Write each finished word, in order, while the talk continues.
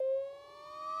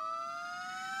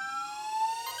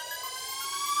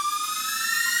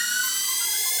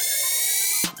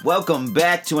Welcome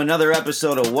back to another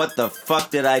episode of What the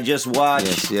Fuck Did I Just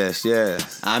Watch?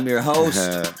 Yes. I'm your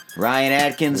host, Ryan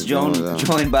Atkins,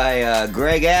 joined by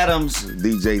Greg Adams.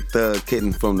 DJ Thug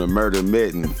Kitten from the Murder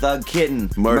Mitten. Thug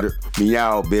Kitten.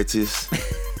 Meow, bitches.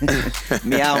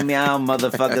 Meow, meow,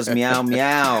 motherfuckers, meow,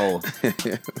 meow.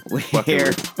 We're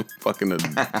here. Fucking a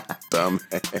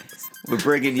dumbass. We're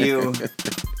bringing you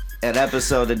an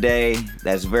episode today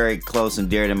that's very close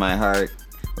and dear to my heart.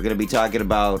 We're going to be talking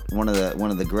about one of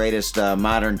the greatest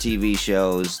modern TV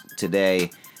shows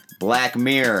today, Black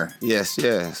Mirror. Yes.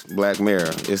 Black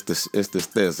Mirror. It's the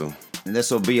thizzle. And this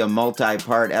will be a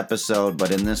multi-part episode,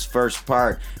 but in this first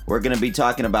part, we're going to be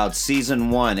talking about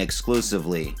Season 1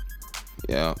 exclusively.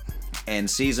 Yeah. And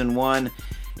Season 1,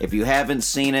 if you haven't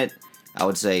seen it, I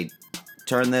would say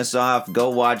turn this off, go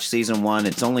watch Season 1.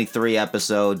 It's only 3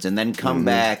 episodes, and then come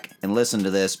back and listen to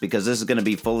this, because this is going to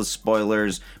be full of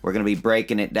spoilers. We're going to be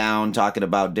breaking it down, talking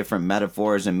about different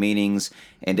metaphors and meanings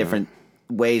and different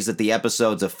ways that the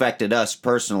episodes affected us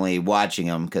personally watching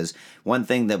them, because one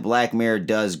thing that Black Mirror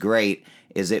does great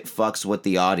is it fucks with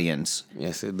the audience.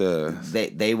 Yes, it does.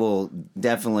 They will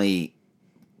definitely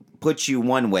put you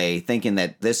one way, thinking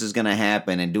that this is going to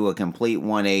happen, and do a complete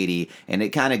 180, and it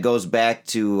kind of goes back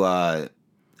to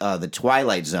the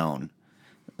Twilight Zone,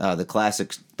 the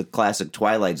classic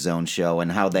Twilight Zone show,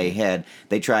 and how they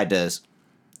tried to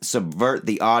subvert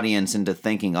the audience into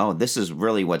thinking, oh, this is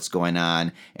really what's going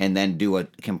on, and then do a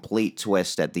complete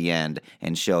twist at the end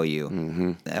and show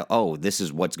you, oh, this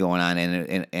is what's going on,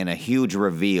 and a huge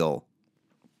reveal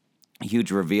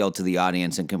to the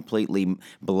audience and completely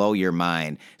blow your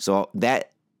mind. So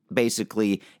that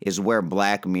basically is where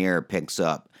Black Mirror picks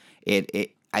up.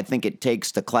 I think it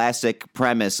takes the classic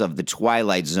premise of the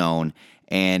Twilight Zone,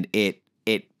 and it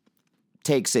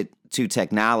takes it to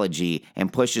technology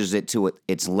and pushes it to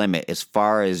its limit as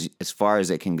far as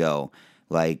it can go.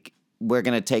 Like, we're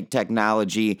gonna take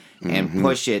technology and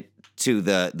push it to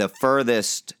the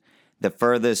furthest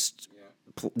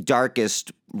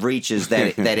darkest reaches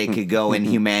that it could go in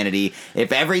humanity.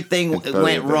 If everything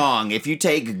went wrong, if you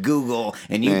take Google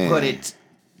and you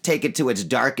take it to its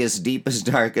deepest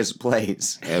darkest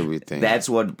place, everything. That's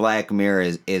what Black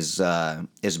Mirror is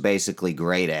basically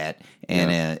great at,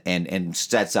 and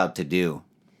sets out to do.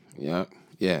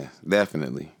 Yeah,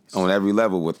 definitely. On every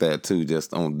level with that too,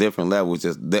 just on different levels,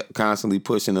 just constantly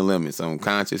pushing the limits on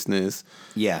consciousness.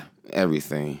 Yeah,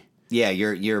 everything. Yeah,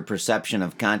 your perception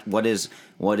of what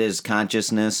is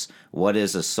consciousness, what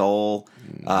is a soul,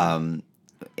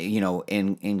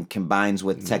 in combines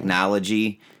with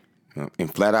technology.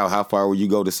 And flat out, how far will you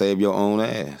go to save your own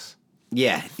ass?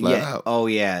 Yeah, flat out. Oh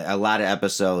yeah, a lot of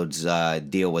episodes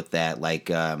deal with that, like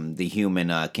the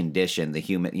human condition, the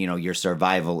human, your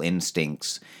survival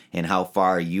instincts, and how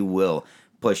far you will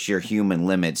push your human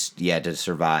limits, to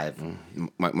survive.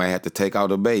 Might have to take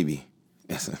out a baby.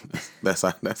 That's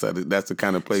the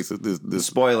kind of place that this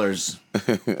spoilers.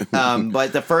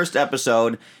 But the first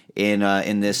episode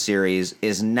in this series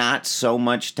is not so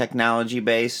much technology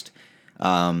based,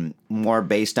 more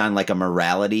based on like a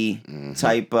morality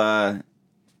type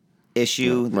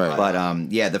issue. Right. But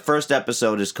the first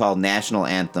episode is called National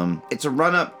Anthem. It's a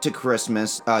run up to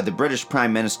Christmas. The British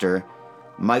Prime Minister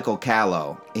Michael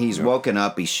Callow, he's woken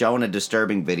up. He's shown a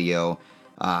disturbing video.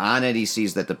 On it, he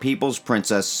sees that the People's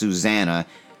Princess Susanna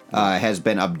has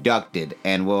been abducted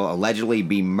and will allegedly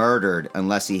be murdered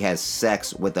unless he has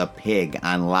sex with a pig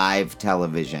on live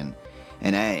television.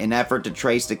 In an effort to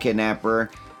trace the kidnapper,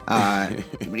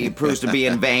 he proves to be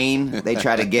in vain. They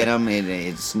try to get him, and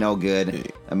it's no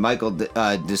good. And Michael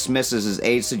dismisses his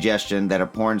aide's suggestion that a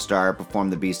porn star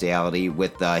perform the bestiality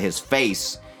with his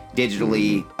face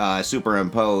digitally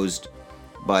superimposed.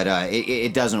 But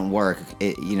it doesn't work.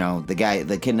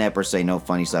 The kidnappers say no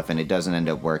funny stuff, and it doesn't end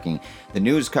up working. The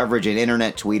news coverage and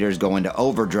internet tweeters go into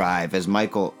overdrive as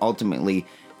Michael ultimately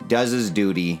does his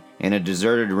duty in a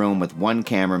deserted room with one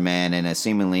cameraman and a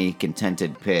seemingly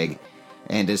contented pig.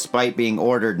 And despite being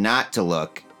ordered not to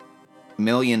look,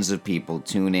 millions of people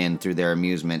tune in through their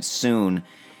amusement soon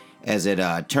as it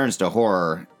turns to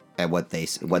horror at what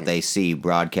they see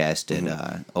broadcasted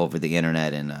over the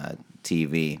internet and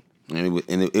TV. And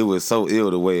it was so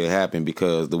ill the way it happened,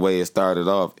 because the way it started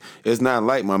off, it's not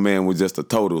like my man was just a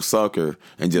total sucker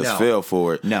and just fell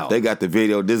for it. No. They got the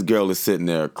video. This girl is sitting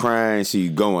there crying.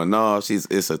 She's going off.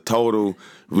 It's a total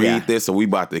read this or we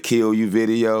about to kill you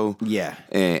video. Yeah.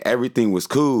 And everything was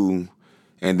cool.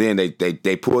 And then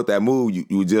they pulled that move you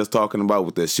were just talking about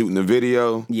with the shooting the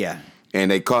video. Yeah. And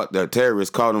the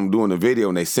terrorists caught him doing the video,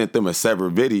 and they sent them a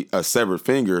severed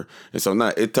finger, and so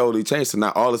now it totally changed. So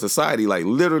now all of society like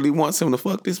literally wants him to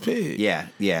fuck this pig. Yeah.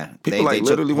 People they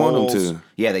literally want him to.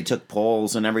 Yeah, they took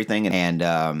polls and everything, and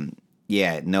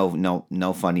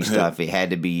no funny stuff. It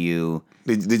had to be you.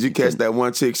 Did you catch that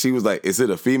one chick? She was like, "Is it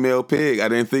a female pig?" I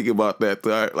didn't think about that.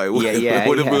 Like, what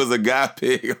if it was a guy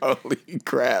pig? Holy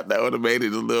crap! That would have made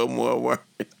it a little more work.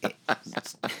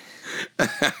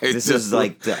 This is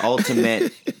like the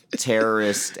ultimate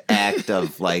terrorist act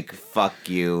of like, fuck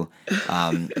you.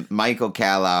 Michael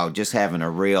Callow just having a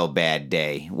real bad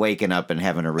day, waking up and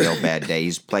having a real bad day.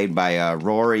 He's played by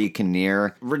Rory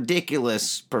Kinnear.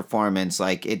 Ridiculous performance.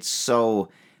 Like, it's so...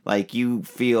 Like, you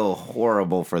feel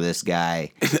horrible for this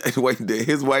guy. Wait,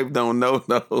 his wife don't know,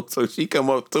 though, so she come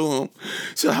up to him.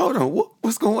 She like, hold on,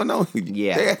 what's going on?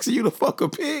 Yeah. They asking you to fuck a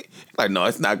pig? Like, no,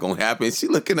 it's not going to happen. She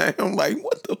looking at him like,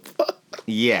 what the fuck?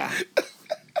 Yeah.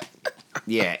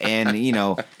 Yeah, and, you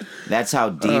know, that's how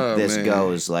deep this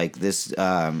goes. Like, this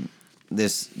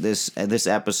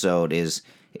episode is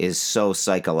so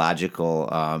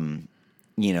psychological,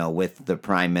 you know, with the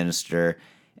prime minister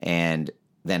and...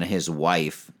 than his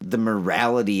wife. The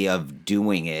morality of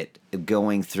doing it,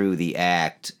 going through the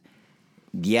act.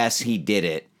 Yes, he did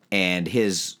it, and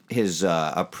his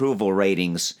approval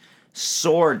ratings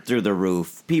soared through the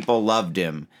roof. People loved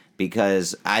him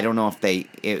because I don't know if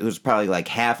it was probably like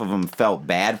half of them felt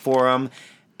bad for him,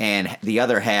 and the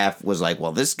other half was like,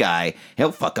 well, this guy,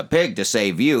 he'll fuck a pig to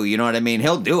save you. You know what I mean?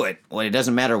 He'll do it. Well, it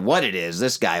doesn't matter what it is.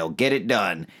 This guy will get it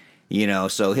done. You know,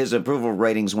 so his approval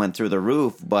ratings went through the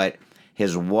roof, but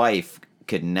his wife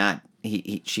could not.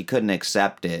 She couldn't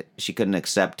accept it. She couldn't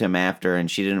accept him after,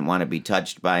 and she didn't want to be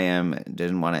touched by him.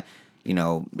 Didn't want to, you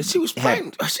know. But she was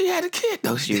pregnant. She had a kid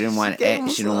though. She didn't want.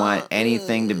 She didn't want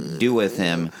anything to do with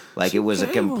him. Like, it was a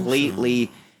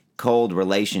completely cold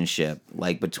relationship,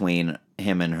 like between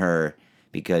him and her,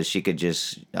 because she could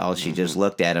just. She just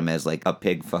looked at him as like a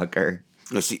pig fucker.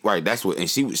 Right. That's what. And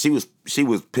she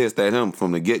was pissed at him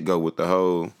from the get go with the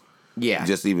whole. Yeah.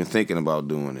 Just even thinking about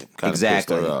doing it.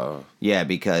 Exactly. Yeah,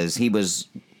 because he was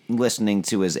listening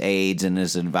to his aides and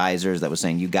his advisors that was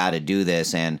saying, you got to do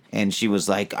this. And she was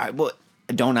like,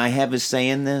 don't I have a say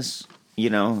in this? You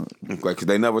know? Like, cause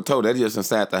they never told her. They just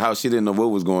inside the house. She didn't know what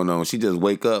was going on. She just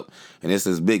wake up and it's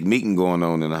this big meeting going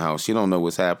on in the house. She don't know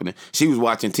what's happening. She was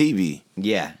watching TV.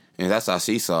 Yeah. And that's how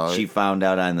she saw it. She found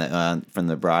out on the from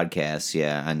the broadcast,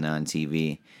 on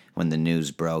TV when the news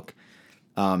broke.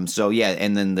 So yeah,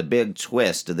 and then the big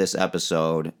twist of this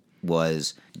episode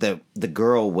was the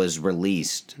girl was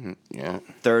released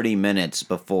 30 minutes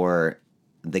before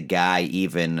the guy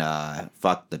even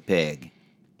fucked the pig.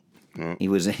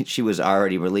 She was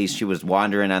already released. She was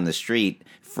wandering on the street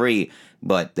free,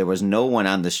 but there was no one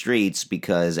on the streets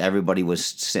because everybody was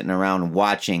sitting around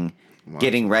watching,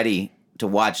 getting ready to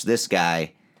watch this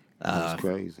guy. That's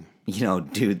crazy. You know,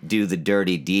 do the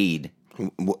dirty deed.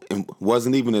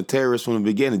 Wasn't even a terrorist from the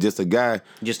beginning, just a guy,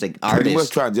 just an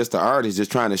artist. Just an artist,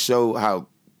 just trying to show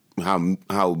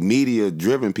how media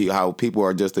driven people, how people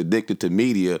are just addicted to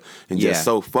media and just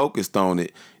so focused on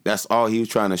it. That's all he was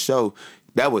trying to show.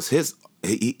 That was his.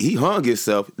 He hung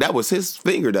himself. That was his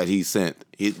finger that he sent.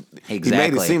 He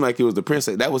made it seem like it was the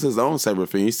princess. That was his own severed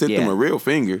finger. He sent him a real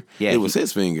finger. Yeah, it was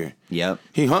his finger. Yep.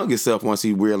 He hung himself once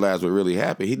he realized what really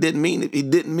happened. He didn't mean it. He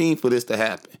didn't mean for this to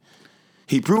happen.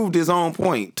 He proved his own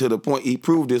point to the point. He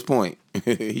proved his point.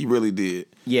 He really did.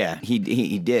 Yeah, he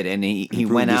did, and he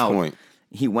went out. Point.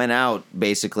 He went out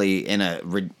basically in a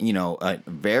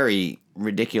very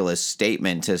ridiculous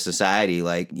statement to society,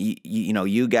 like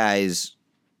you guys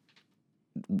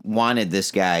wanted this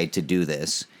guy to do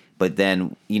this, but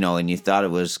then and you thought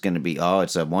it was going to be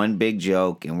it's a one big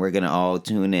joke, and we're going to all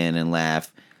tune in and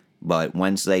laugh. But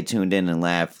once they tuned in and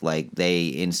laughed, like, they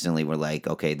instantly were like,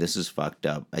 okay, this is fucked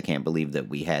up. I can't believe that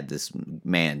we had this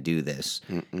man do this,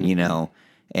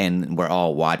 and we're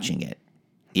all watching it.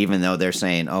 Even though they're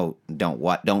saying, oh,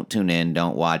 don't tune in,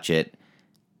 don't watch it.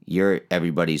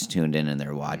 Everybody's tuned in and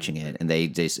they're watching it. And they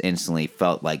just instantly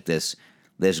felt like this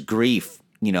grief,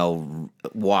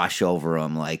 wash over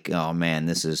them, like, oh man,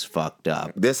 this is fucked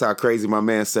up. That's how crazy my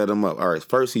man set him up. All right,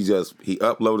 first he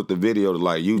uploaded the video to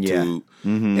like YouTube,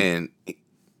 and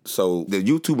so the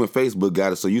YouTube and Facebook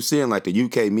got it. So you seeing like the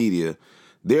UK media,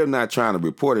 they're not trying to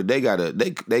report it. They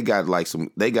got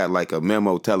like a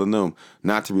memo telling them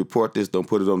not to report this, don't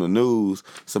put it on the news.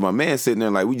 So my man sitting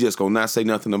there like, we just gonna not say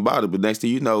nothing about it. But next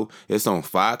thing you know, it's on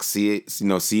Fox,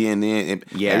 CNN,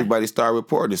 and everybody started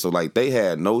reporting it. So like they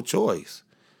had no choice.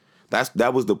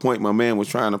 That was the point my man was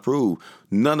trying to prove.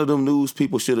 None of them news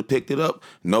people should have picked it up.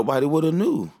 Nobody would have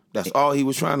knew. That's all he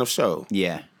was trying to show.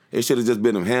 Yeah. It should have just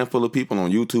been a handful of people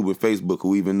on YouTube and Facebook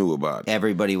who even knew about it.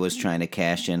 Everybody was trying to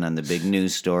cash in on the big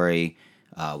news story.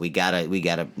 We gotta,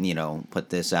 put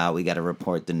this out. We gotta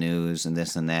report the news and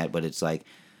this and that. But it's like,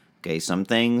 okay, some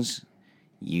things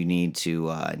you need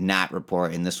to not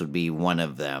report, and this would be one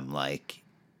of them. Like,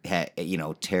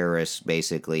 terrorists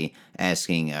basically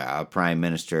asking a prime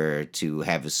minister to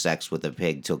have sex with a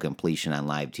pig till completion on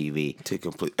live TV.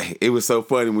 It was so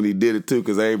funny when he did it too,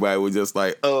 because everybody was just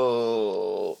like,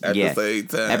 "Oh!" at the same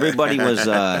time.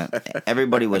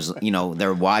 Everybody was,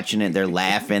 they're watching it, they're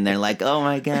laughing, they're like, "Oh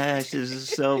my gosh, this is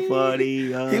so funny."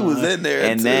 He was in there,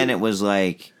 and then it was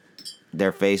like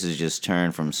their faces just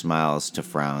turned from smiles to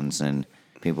frowns, and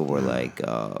people were like,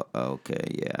 "Oh, okay,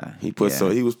 yeah." He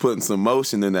was putting some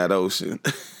motion in that ocean.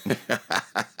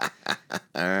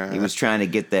 He was trying to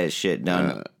get that shit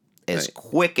done as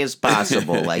quick as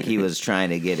possible. Like he was trying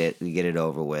to get it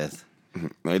over with.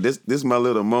 Like this is my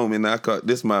little moment. I call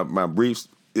this my brief.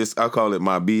 I call it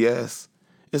my BS.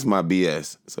 It's my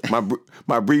BS. So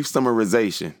my brief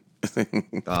summarization.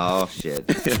 Oh shit!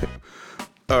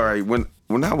 All right, when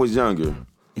I was younger.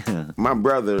 My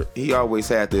brother, he always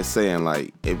had this saying,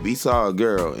 like, if he saw a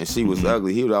girl and she was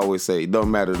ugly, he would always say, "It don't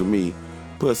matter to me,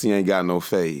 pussy ain't got no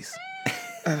face."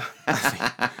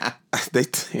 I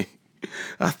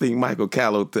think Michael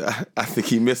Callow, I think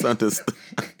he misunderstood.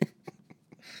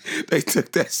 They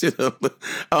took that shit up.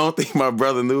 I don't think my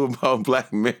brother knew about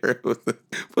Black Mirror.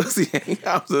 Pussy ain't.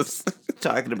 I was just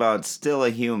talking about still a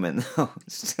human, though.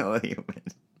 Still a human.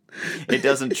 It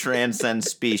doesn't transcend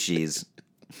species.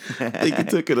 I think you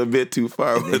took it a bit too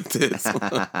far with this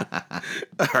one.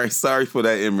 All right, sorry for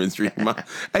that imagery.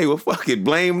 Hey, well, fuck it,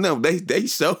 blame them. They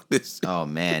showed this. Oh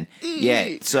man,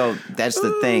 yeah. So that's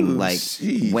the thing. Like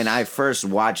when I first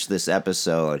watched this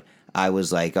episode, I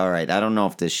was like, all right, I don't know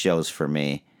if this show's for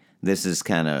me. This is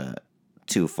kind of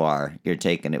too far. You're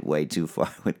taking it way too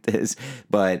far with this.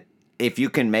 But if you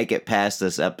can make it past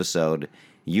this episode,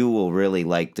 you will really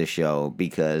like the show,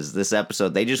 because this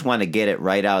episode, they just want to get it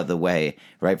right out of the way,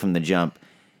 right from the jump.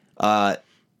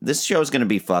 This show's going to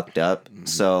be fucked up,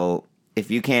 so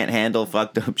if you can't handle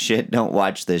fucked up shit, don't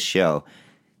watch this show.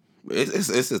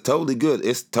 It's a totally good.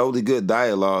 It's totally good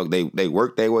dialogue. They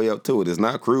work their way up to it. It's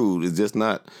not crude. It's just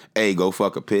not, hey, go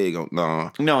fuck a pig.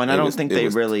 No, and I don't think they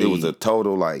really. It was a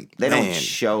total like. They don't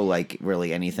show like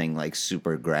really anything like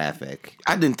super graphic.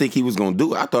 I didn't think he was gonna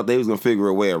do it. I thought they was gonna figure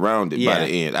a way around it by the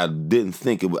end. I didn't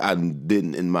think it. I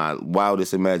didn't, in my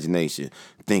wildest imagination,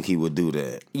 think he would do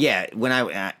that. Yeah,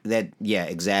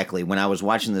 exactly. When I was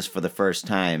watching this for the first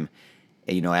time.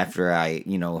 After I,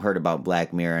 heard about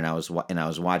Black Mirror and I was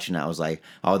watching it, I was like,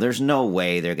 oh, there's no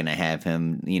way they're going to have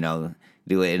him,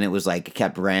 do it. And it was like, it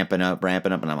kept ramping up.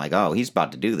 And I'm like, oh, he's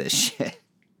about to do this shit.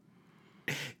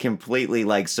 Completely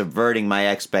like subverting my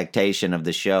expectation of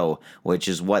the show, which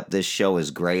is what this show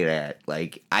is great at.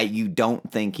 Like, you don't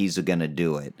think he's going to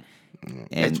do it.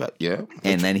 And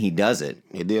then he does it.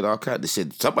 He did all kinds of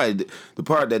shit. The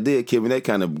part that did kill me, they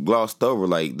kind of glossed over.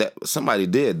 Like that, somebody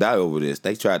did die over this.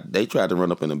 They tried to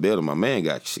run up in the building. My man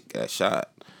got shot.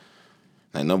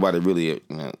 Like nobody really. It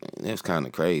was kind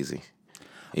of crazy.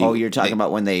 You're talking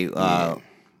about when they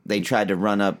tried to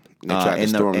run up. They tried to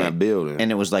storm that building,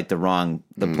 and it was like the wrong.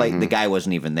 The guy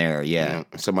wasn't even there. Yeah,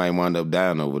 somebody wound up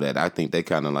dying over that. I think they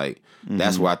kind of like.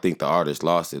 That's where I think the artist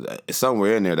lost it.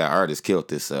 Somewhere in there, that artist killed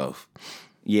himself.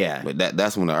 Yeah, but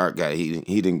that's when the art guy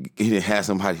he didn't have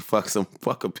somebody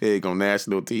fuck a pig on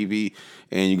national TV,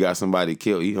 and you got somebody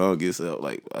killed. He hung himself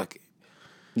like fuck it.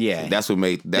 Yeah,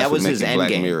 that was his end Black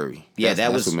game. Mirror. Yeah,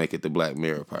 that's what make it the Black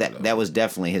Mirror part. That was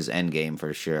definitely his end game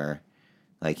for sure.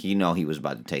 Like he was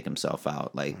about to take himself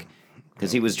out. Like.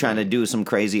 Because he was trying to do some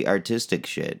crazy artistic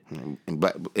shit.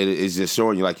 It's just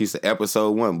showing you, like you said,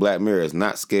 episode 1, Black Mirror is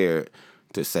not scared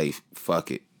to say, fuck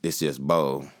it. It's just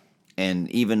bold. And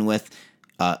even with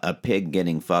a pig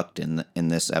getting fucked in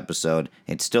this episode,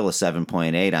 it's still a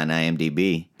 7.8 on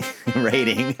IMDb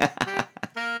rating.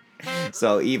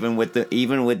 So even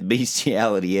with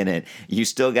bestiality in it, you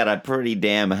still got a pretty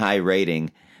damn high rating.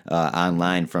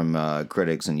 Online from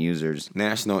critics and users.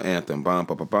 National anthem. Bum,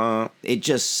 bum, bum, bum. It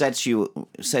just sets you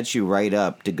right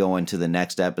up to go into the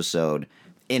next episode.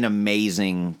 An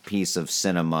amazing piece of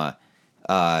cinema.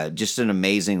 Just an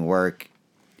amazing work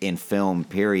in film,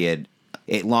 period.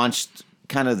 It launched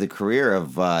kind of the career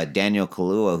of Daniel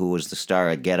Kaluuya, who was the star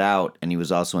of Get Out, and he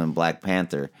was also in Black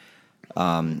Panther.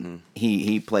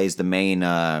 He plays the main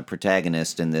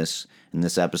protagonist in this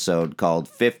episode called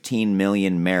 15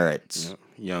 Million Merits.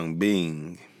 Young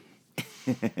Bing.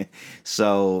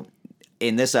 So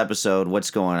in this episode,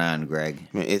 what's going on, Greg?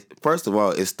 Man, first of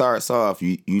all, it starts off,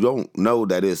 you don't know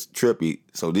that it's trippy.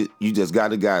 So you just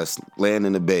got a guy laying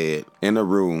in the bed, in a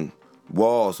room,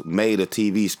 walls made of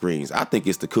TV screens. I think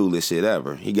it's the coolest shit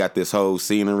ever. He got this whole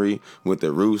scenery with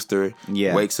the rooster,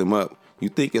 wakes him up. You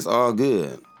think it's all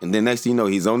good. And then next thing you know,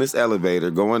 he's on this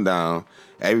elevator going down.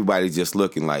 Everybody's just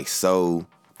looking like so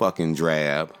fucking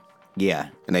drab. Yeah.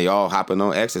 And they all hopping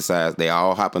on exercise. They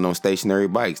all hopping on stationary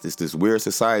bikes. It's this weird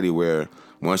society where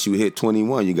once you hit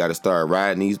 21, you got to start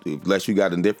riding these. Unless you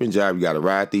got a different job, you got to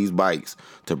ride these bikes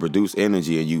to produce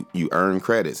energy, and you earn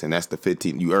credits, and that's the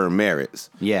 15. You earn merits.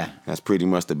 Yeah. That's pretty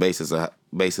much the basis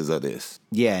of this.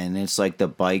 Yeah, and it's like the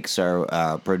bikes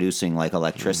are producing like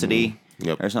electricity.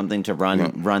 Or something to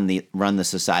run the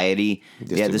society.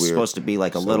 Just this is supposed to be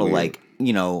like a little weird. Like,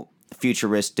 you know,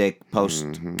 futuristic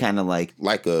post kind of like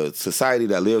a society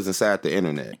that lives inside the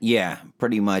internet. Yeah,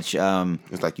 pretty much.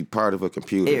 It's like you part of a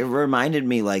computer. It reminded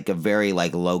me like a very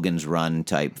like Logan's Run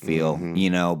type feel,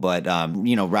 you know. But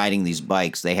you know, riding these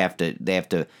bikes, they have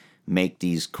to make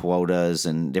these quotas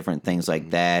and different things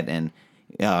like that, and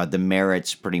the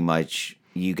merits pretty much.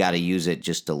 You got to use it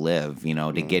just to live, you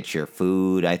know, to get your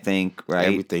food, I think, right?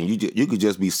 Everything. You could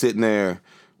just be sitting there,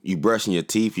 you brushing your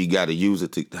teeth, you got to use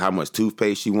it to how much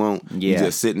toothpaste you want. Yeah. You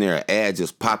just sitting there, an ad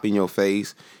just pop in your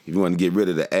face. If you want to get rid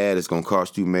of the ad, it's going to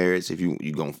cost you merits. If you're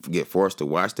going to get forced to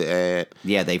watch the ad.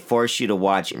 Yeah, they force you to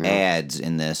watch ads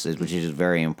in this, which is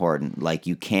very important. Like,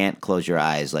 you can't close your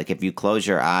eyes. Like, if you close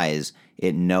your eyes,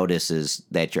 it notices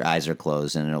that your eyes are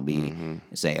closed, and it'll be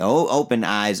say, "Oh, open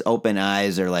eyes,"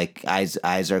 or like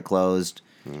eyes are closed.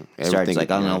 Starts like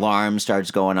an alarm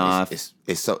starts going off. It's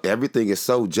so everything is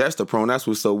so gesture prone. That's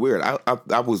what's so weird.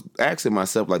 I was asking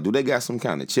myself, like, do they got some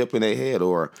kind of chip in their head,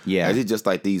 or is it just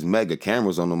like these mega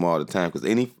cameras on them all the time? Because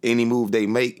any move they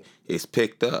make is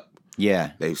picked up.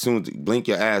 Yeah, they soon blink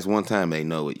your eyes one time, they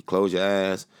know it. You close your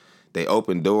eyes, they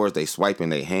open doors, they swipe in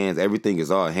their hands. Everything is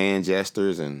all hand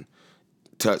gestures and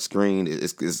touch screen.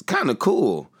 It's kind of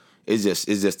cool. It's just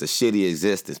a shitty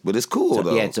existence, but it's cool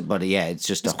though. Yeah, it's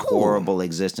just a horrible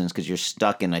existence because you're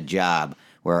stuck in a job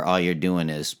where all you're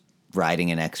doing is riding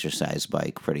an exercise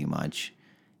bike, pretty much.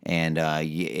 And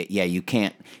you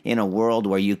can't, in a world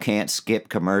where you can't skip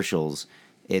commercials.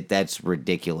 That's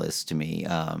ridiculous to me.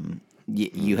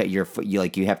 You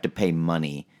have to pay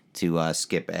money to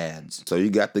skip ads. So you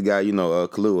got the guy,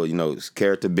 Kahlua, his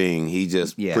character Bing. He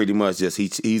just pretty much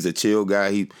he's a chill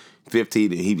guy. He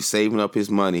 15, he was saving up his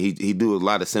money. He do a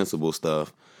lot of sensible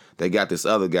stuff. They got this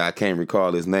other guy, I can't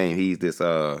recall his name. He's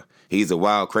a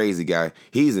wild, crazy guy.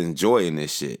 He's enjoying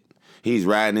this shit. He's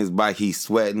riding his bike. He's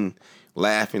sweating,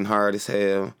 laughing hard as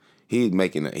hell. He's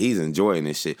enjoying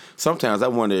this shit. Sometimes I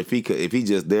wonder if he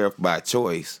just there by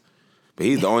choice, but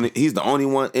he's the only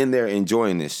one in there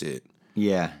enjoying this shit.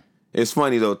 Yeah. It's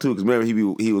funny though too, because remember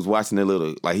he was watching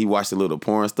he watched the little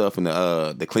porn stuff, and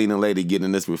the cleaning lady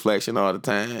getting this reflection all the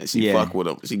time. She fuck with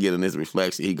him. She getting this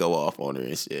reflection. He go off on her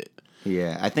and shit.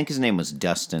 Yeah, I think his name was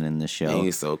Dustin in the show.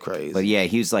 He's so crazy. But yeah,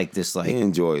 he was like this he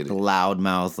enjoyed it.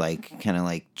 Loudmouth, like kind of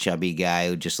like chubby guy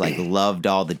who just like loved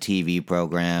all the TV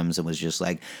programs and was just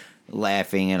like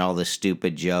laughing at all the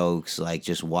stupid jokes, like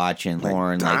just watching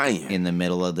porn like in the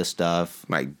middle of the stuff.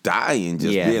 Like dying,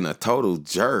 just being a total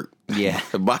jerk. Yeah.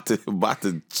 about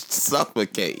to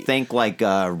suffocate. Think like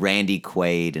Randy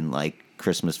Quaid and like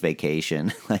Christmas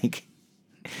Vacation. like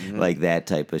that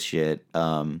type of shit.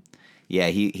 Yeah,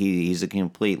 he's a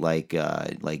complete like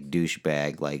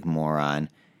douchebag, like moron.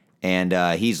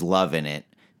 And he's loving it.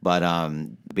 But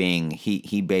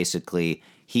he basically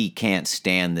he can't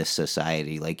stand this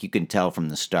society. Like you can tell from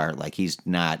the start, like he's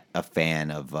not a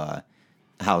fan of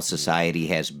how society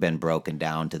has been broken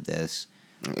down to this.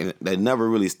 And they never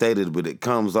really stated, but it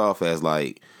comes off as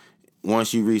like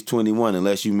once you reach 21,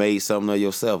 unless you made something of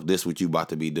yourself, this what you about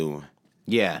to be doing.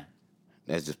 Yeah.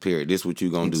 That's just period. This what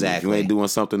you gonna do. Exactly. If you ain't doing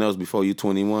something else before you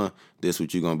 21, this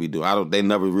what you gonna be doing. They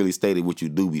never really stated what you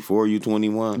do before you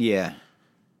 21. Yeah.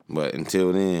 But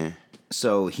until then.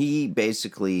 So he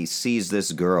basically sees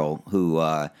this girl who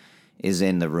is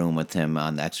in the room with him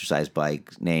on the exercise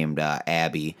bike named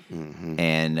Abby,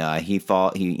 and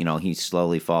he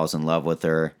slowly falls in love with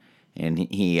her, and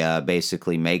he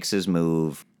basically makes his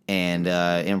move and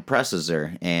impresses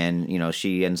her, and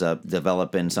she ends up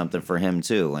developing something for him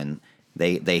too, and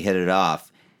they hit it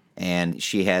off, and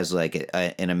she has like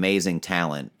an amazing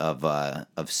talent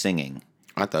of singing.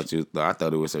 I thought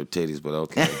it was her titties, but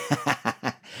okay.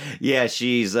 Yeah,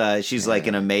 she's like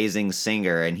an amazing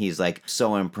singer, and he's like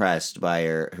so impressed by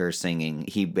her singing.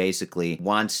 He basically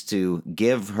wants to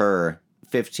give her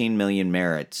 15 million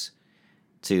merits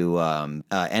to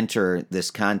enter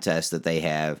this contest that they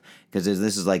have, because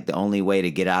this is like the only way to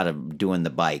get out of doing the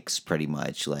bikes, pretty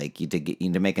much. Like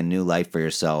to make a new life for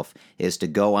yourself is to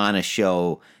go on a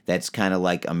show that's kind of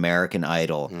like American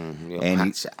Idol. And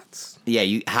hot shots.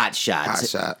 Yeah, Hot Shots. Hot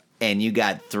shot. And you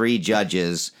got 3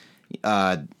 judges,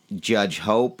 Judge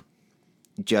Hope,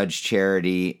 Judge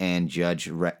Charity, and Judge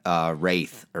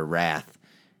Wrath or Wrath.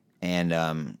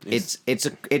 And it's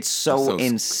so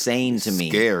insane to me.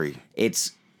 Scary.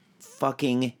 It's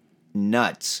fucking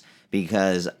nuts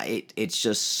because it's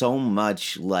just so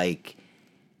much like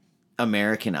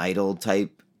American Idol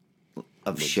type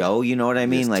of show. You know what I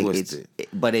mean? Like twisted.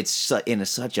 But it's in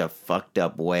such a fucked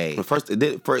up way. But first,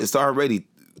 it's already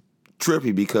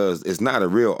trippy because it's not a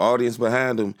real audience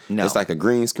behind them. No. It's like a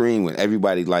green screen with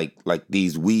everybody like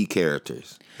these Wii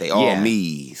characters. They all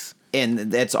me's. And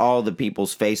that's all the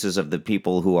people's faces of the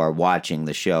people who are watching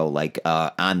the show, like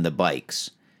on the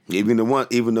bikes. Even the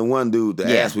one dude,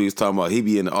 the ass we was talking about, he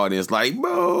be in the audience like,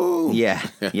 bro. Yeah,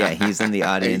 he's in the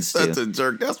audience he's such a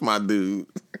jerk. That's my dude.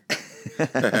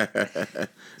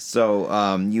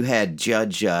 So you had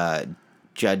Judge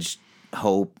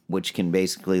Hope, which can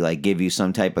basically like give you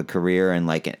some type of career in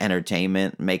like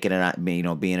entertainment, make it be in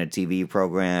a TV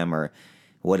program or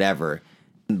whatever.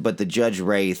 But the Judge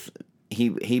Wraith,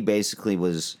 he basically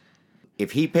was,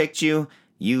 if he picked you,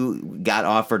 you got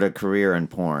offered a career in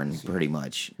porn, pretty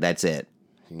much. That's it.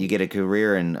 You get a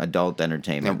career in adult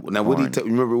entertainment. Now what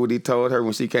remember what he told her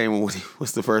when she came?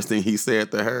 What's the first thing he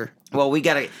said to her? Well,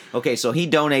 so he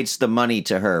donates the money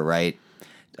to her, right?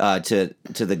 To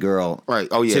the girl. Right.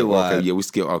 Oh yeah. Okay. Yeah, we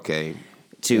skill. Okay.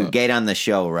 To get on the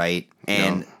show, right?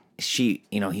 And she,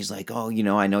 he's like, oh,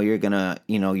 I know you're gonna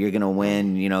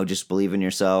win, just believe in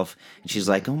yourself. And she's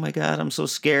like, oh my God, I'm so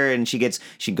scared. And she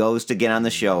goes to get on the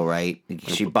show, right?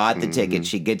 She bought the ticket.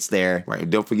 She gets there. Right.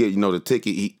 Don't forget, the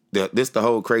ticket, this the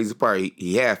whole crazy part.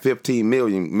 He had 15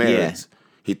 million merits. Yeah.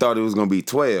 He thought it was gonna be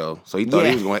 12, so he thought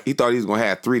he was gonna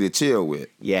have 3 to chill with.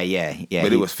 Yeah.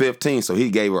 But it was 15, so he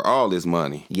gave her all his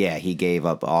money. Yeah, he gave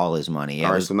up all his money.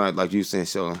 All right, so not like you said,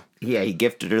 so. Yeah, he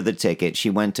gifted her the ticket.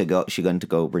 She went to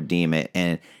go redeem it,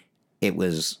 and it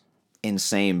was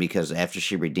insane because after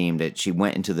she redeemed it, she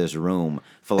went into this room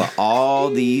full of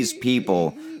all these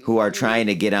people who are trying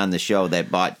to get on the show that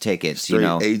bought tickets. Straight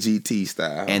AGT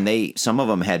style, and some of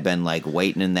them had been like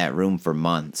waiting in that room for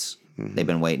months. They've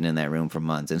been waiting in that room for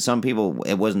months. And some people,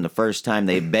 it wasn't the first time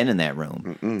they've been in that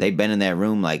room. They've been in that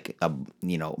room like,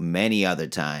 many other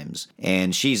times.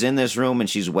 And she's in this room and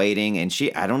she's waiting. And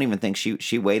I don't even think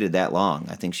she waited that long.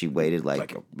 I think she waited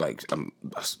like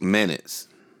minutes.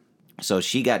 So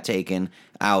she got taken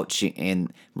out.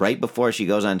 And right before she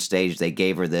goes on stage, they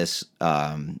gave her this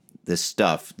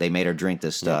stuff. They made her drink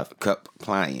this stuff.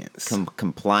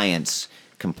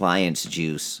 Compliance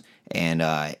juice. And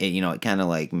it kind of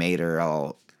like made her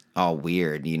all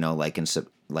weird,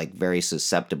 like very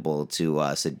susceptible to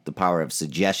the power of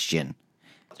suggestion.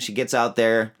 She gets out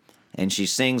there and she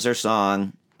sings her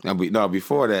song. No,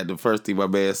 before that, the first thing my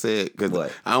man said,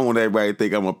 because I don't want everybody to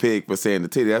think I'm a pig for saying the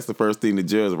titty. That's the first thing the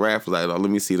judge was like, oh,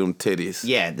 let me see them titties.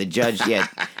 Yeah, the judge,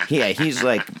 he's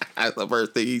like... That's the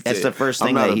first thing he said. That's the first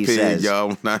thing that he says.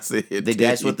 Y'all, I'm not saying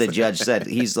that's what the judge said.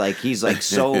 He's like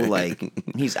so like,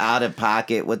 he's out of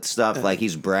pocket with stuff, like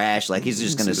he's brash, like he's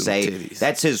just going to say,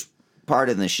 that's his part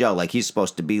in the show. Like he's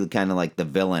supposed to be kind of like the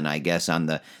villain, I guess,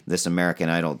 on this American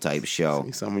Idol type show.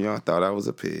 Some of y'all thought I was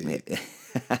a pig.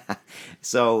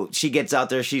 So she gets out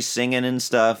there, she's singing and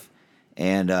stuff,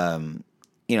 and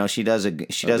she does a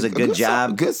good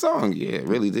job. Good song, yeah, it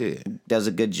really did. Does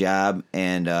a good job,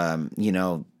 and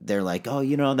they're like,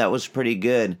 oh, that was pretty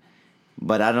good,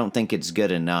 but I don't think it's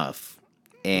good enough.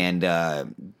 And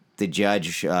the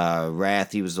judge,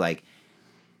 Wrath, he was like,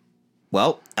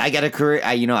 well, I got a career.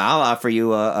 I'll offer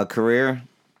you a career,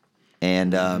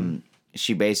 and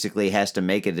she basically has to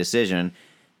make a decision.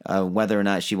 Whether or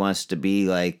not she wants to be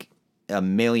like a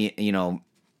million,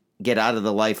 get out of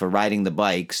the life of riding the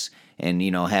bikes and,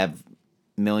 have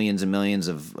millions and millions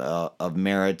of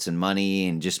merits and money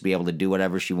and just be able to do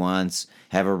whatever she wants,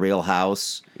 have a real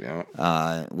house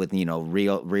with,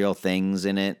 real things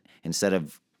in it instead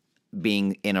of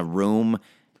being in a room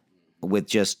with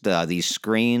just these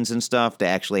screens and stuff to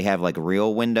actually have like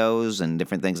real windows and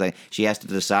different things. Like she has to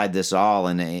decide this all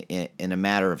in a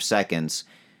matter of seconds.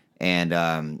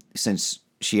 And since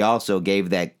she also they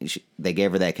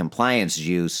gave her that compliance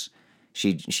juice,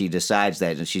 she decides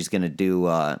that she's going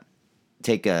to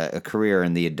take a career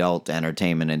in the adult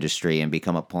entertainment industry and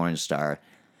become a porn star.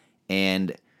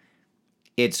 And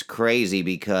it's crazy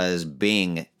because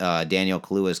Bing, Daniel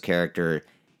Kaluuya's character,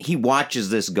 he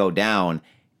watches this go down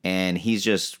and he's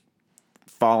just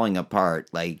falling apart.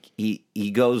 Like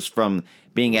he goes from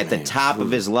being at the top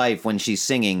of his life when she's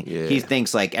singing. Yeah. He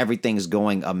thinks like everything's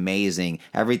going amazing,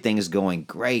 everything's going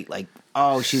great. Like,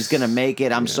 oh, she's gonna make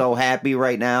it. I'm so happy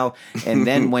right now. And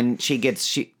then when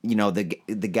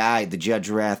the guy, the Judge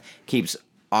Wrath, keeps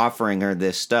offering her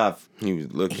this stuff. He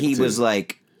was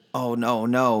like, oh no, what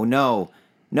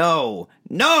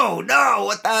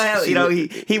the hell?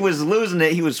 He was losing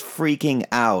it. He was freaking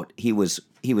out. He was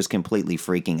completely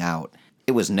freaking out.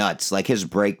 It was nuts. Like, his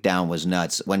breakdown was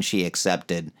nuts. When she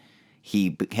accepted,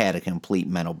 he had a complete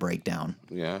mental breakdown.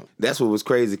 Yeah. That's what was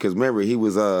crazy, because remember, he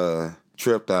was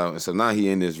tripped out, and so now he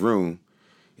in this room.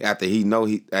 After he know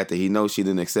she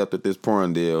didn't accept this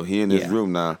porn deal, he in this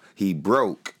room now. He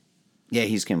broke. Yeah,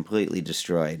 he's completely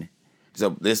destroyed.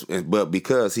 So but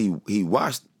because he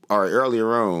watched, or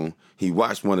earlier on, he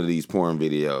watched one of these porn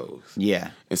videos.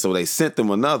 Yeah. And so they sent him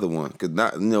another one, because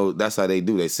that's how they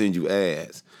do. They send you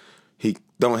ads. He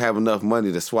don't have enough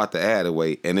money to swat the ad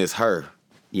away, and it's her.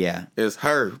 Yeah. It's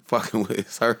her fucking with,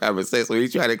 it's her having sex. So he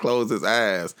tried to close his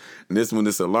eyes. And this when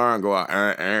this alarm go out,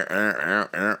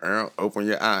 open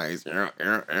your eyes.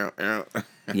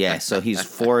 Yeah, so he's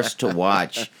forced to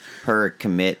watch her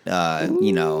commit,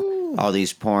 all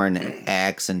these porn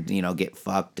acts and, get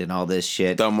fucked and all this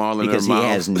shit. Thumb all in because her mouth. He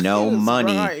has no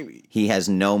money. Right. He has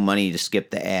no money to skip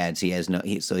the ads.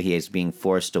 So he is being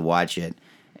forced to watch it.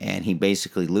 And he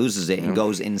basically loses it and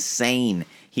goes insane.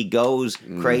 He goes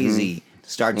crazy,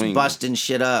 starts busting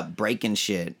shit up, breaking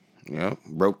shit. Yeah,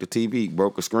 broke the TV,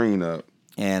 broke a screen up.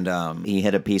 And he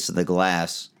hit a piece of the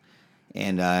glass.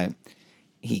 And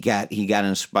he got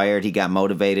inspired, he got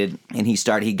motivated, and he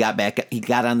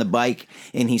got on the bike,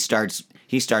 and he starts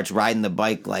riding the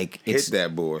bike like it's hit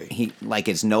that boy. Like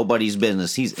it's nobody's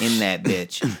business. He's in that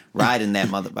bitch, riding that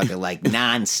motherfucker like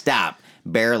nonstop,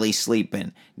 barely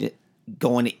sleeping,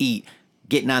 going to eat,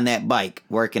 getting on that bike,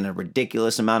 working a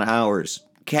ridiculous amount of hours,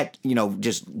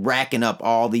 just racking up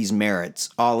all of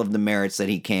the merits that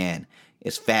he can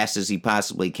as fast as he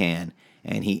possibly can.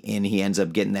 And he ends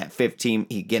up getting that 15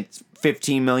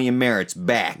 million merits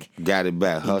back. Got it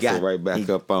back. Hustle right back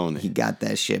up on it. He got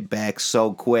that shit back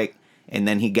so quick, and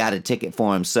then he got a ticket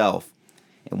for himself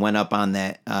and went up on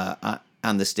that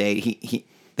on the stage.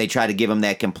 They tried to give him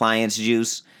that compliance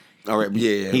juice. All right,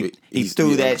 yeah. He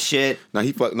threw that shit.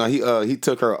 He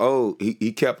took her old.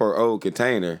 He kept her old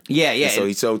container. Yeah. And so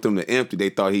he showed them the empty. They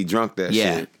thought he drunk that shit.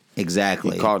 Yeah,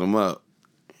 exactly. He called them up.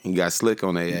 He got slick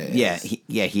on their ass.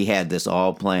 Yeah, he had this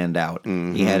all planned out.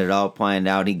 Mm-hmm. He had it all planned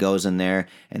out. He goes in there,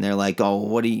 and they're like, "Oh,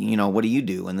 what do you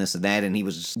do?" And this and that, and he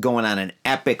was just going on an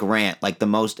epic rant, like the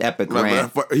most epic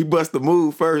rant. He bust the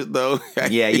move first, though.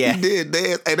 Yeah. He did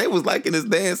dance, and they was liking his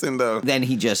dancing, though. Then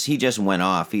he just went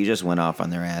off. He just went off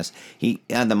on their ass. He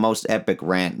had the most epic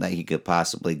rant that he could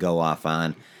possibly go off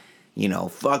on.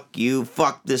 Fuck you,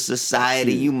 fuck this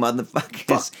society, you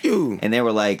motherfuckers. Fuck you. And they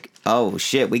were like, oh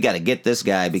shit, we got to get this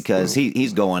guy because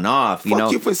he's going off.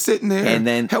 Fuck you for sitting there and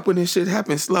then helping this shit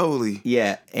happen slowly.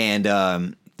 Yeah,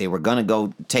 and they were gonna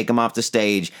go take him off the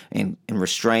stage and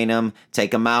restrain him,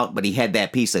 take him out, but he had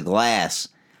that piece of glass.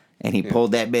 And he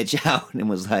pulled that bitch out and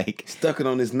was like, stuck it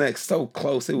on his neck so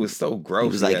close, it was so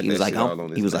gross. He was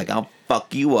like, I'll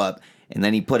fuck you up. And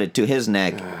then he put it to his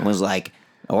neck and was like,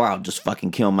 or I'll just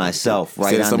fucking kill myself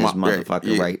right on this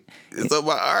motherfucker, right? It's on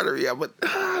my artery,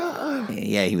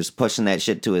 Yeah, he was pushing that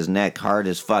shit to his neck hard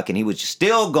as fuck, and he was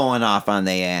still going off on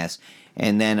their ass.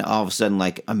 And then all of a sudden,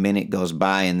 like, a minute goes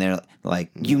by, and they're like,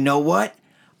 you know what?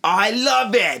 I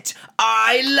love it!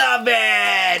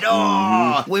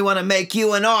 Oh, we want to make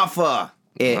you an offer.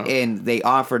 And they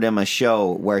offered him a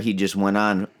show where he just went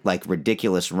on like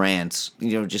ridiculous rants,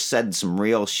 just said some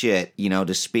real shit,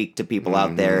 to speak to people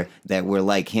out there that were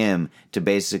like him, to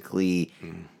basically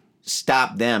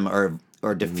stop them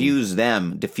or diffuse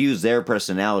their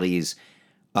personalities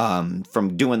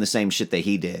from doing the same shit that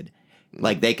he did.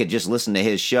 Like they could just listen to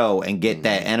his show and get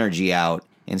that energy out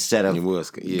instead of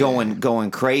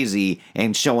going crazy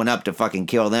and showing up to fucking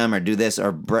kill them or do this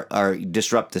or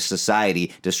disrupt the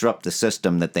society, disrupt the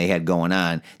system that they had going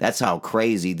on. That's how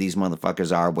crazy these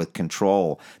motherfuckers are with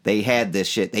control. They had this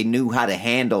shit. They knew how to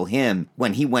handle him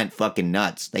when he went fucking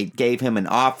nuts. They gave him an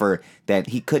offer that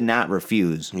he could not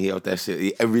refuse. He held that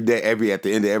shit every day. At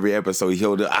the end of every episode, he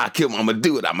held it. I'm gonna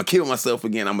do it. I'm gonna kill myself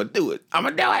again. I'm gonna do it. I'm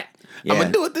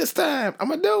gonna do it this time. I'm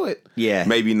gonna do it. Yeah.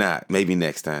 Maybe not. Maybe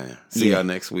next time. See y'all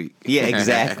next week. Yeah,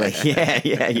 exactly.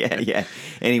 Yeah.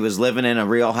 And he was living in a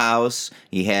real house.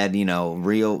 He had,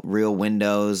 real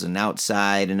windows and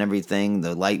outside and everything.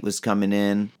 The light was coming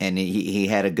in, and he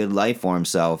had a good life for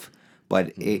himself.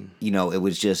 But it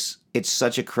was just, it's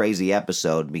such a crazy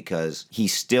episode because he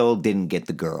still didn't get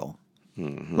the girl.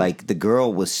 Like the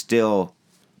girl was still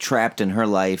trapped in her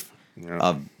life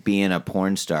of being a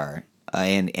porn star,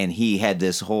 and he had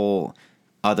this whole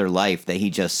other life that he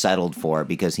just settled for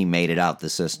because he made it out the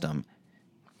system.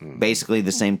 Basically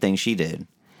the same thing she did.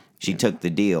 She took the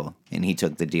deal, and he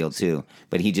took the deal too,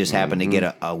 but he just happened to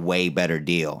get a way better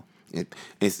deal.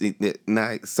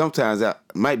 Now, sometimes I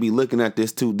might be looking at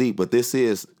this too deep, but this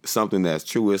is something that's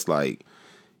true. It's like,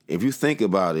 if you think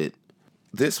about it,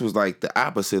 this was like the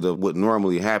opposite of what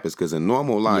normally happens, because in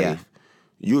normal life,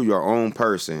 you're your own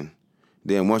person.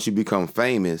 Then once you become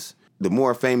famous, the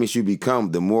more famous you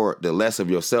become, the less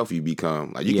of yourself you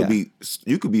become. Like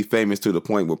you could be famous to the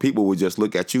point where people would just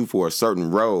look at you for a certain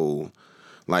role.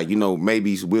 Like,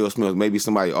 maybe Will Smith, maybe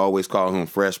somebody always call him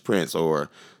Fresh Prince, or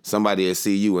somebody will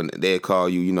see you and they call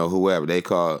you, whoever. They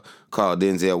call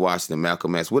Denzel Washington,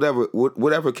 Malcolm X,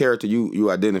 whatever character you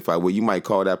identify with, you might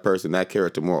call that person that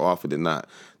character more often than not.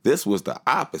 This was the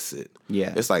opposite.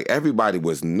 Yeah. It's like everybody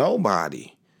was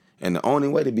nobody. And the only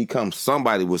way to become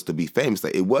somebody was to be famous.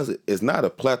 Like it's not a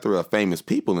plethora of famous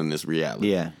people in this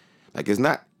reality. Yeah. Like, it's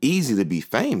not easy to be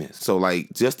famous. So,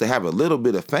 like, just to have a little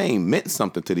bit of fame meant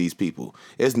something to these people.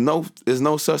 There's no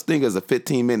such thing as a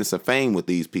 15 minutes of fame with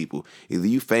these people. Either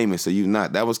you famous or you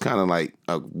not. That was kind of like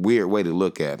a weird way to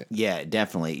look at it. Yeah,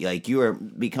 definitely. Like, you are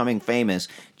becoming famous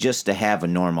just to have a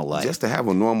normal life. Just to have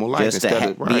a normal life. Just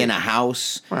to be in a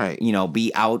house. Right.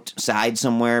 Be outside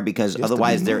somewhere, because just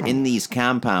otherwise they're in these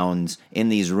compounds, in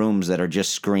these rooms that are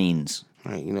just screens.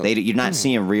 Right, you're not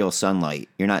seeing real sunlight.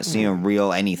 You're not seeing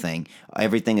real anything.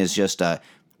 Everything is just a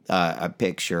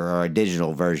picture or a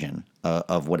digital version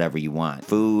of whatever you want.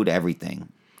 Food,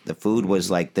 everything. The food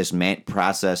was like this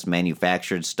processed,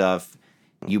 manufactured stuff.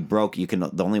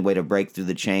 The only way to break through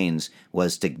the chains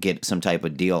was to get some type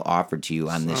of deal offered to you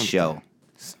on this show.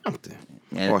 Something.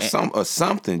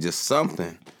 Just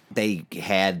something. They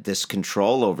had this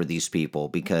control over these people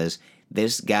because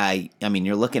this guy,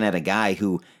 you're looking at a guy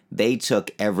who they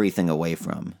took everything away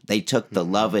from. They took the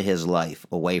love of his life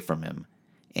away from him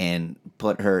and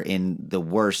put her in the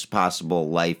worst possible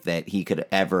life that he could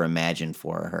ever imagine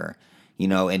for her.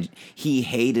 And he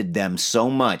hated them so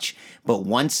much. But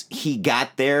once he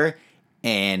got there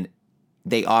and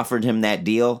they offered him that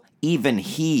deal, even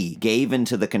he gave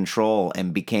into the control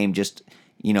and became just,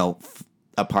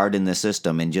 a part in the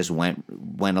system and just went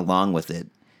along with it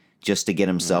just to get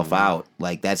himself out.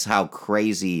 Like, that's how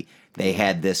crazy they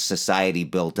had this society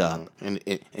built up. And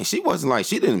she wasn't like,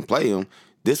 she didn't play him.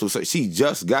 She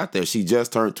just got there. She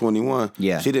just turned 21.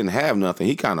 Yeah. She didn't have nothing.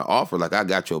 He kind of offered, like, I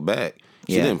got your back.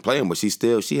 She didn't play him, but she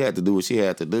had to do what she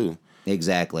had to do.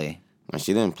 Exactly. And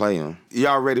she didn't play him.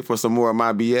 Y'all ready for some more of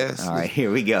my BS? All right,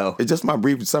 here we go. It's just my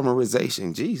brief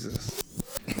summarization. Jesus.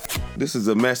 This is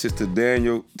a message to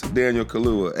Daniel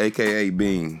Kaluuya, a.k.a.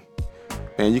 Bean.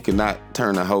 Man, you cannot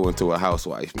turn a hoe into a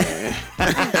housewife, man.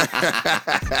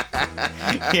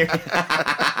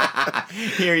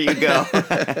 Here you go.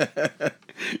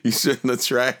 You shouldn't have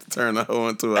tried to turn a hoe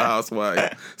into a housewife.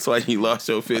 That's why you lost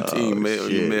your 15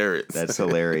 million merits. That's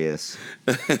hilarious.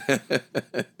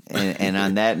 and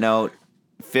on that note,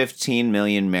 15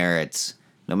 million merits.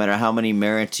 No matter how many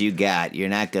merits you got, you're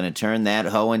not going to turn that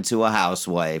hoe into a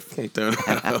housewife. Can't turn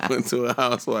that hoe into a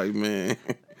housewife, man.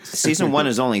 Season 1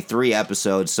 is only 3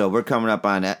 episodes, so we're coming up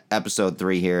on episode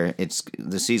 3 here. It's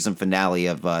the season finale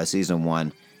of season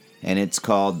 1, and it's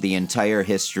called The Entire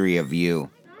History of You.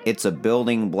 It's a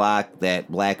building block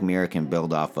that Black Mirror can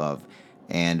build off of,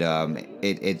 and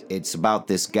it's about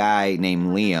this guy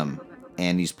named Liam,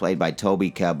 and he's played by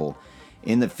Toby Kebbell.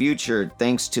 In the future,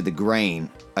 thanks to the Grain,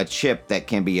 a chip that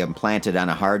can be implanted on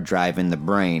a hard drive in the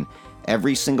brain,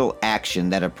 every single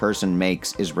action that a person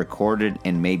makes is recorded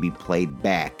and may be played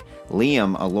back.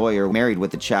 Liam, a lawyer married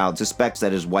with a child, suspects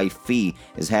that his wife Fee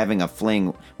is having a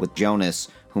fling with Jonas,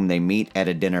 whom they meet at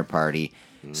a dinner party.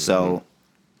 Mm-hmm. So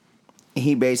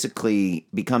he basically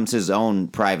becomes his own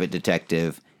private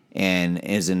detective and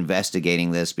is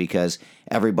investigating this because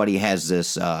everybody has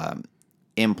this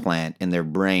implant in their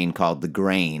brain called the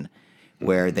Grain,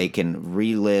 where they can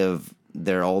relive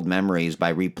their old memories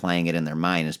by replaying it in their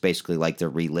mind. It's basically like they're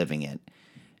reliving it.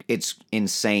 It's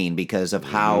insane because of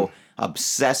how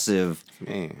obsessive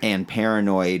and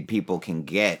paranoid people can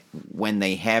get when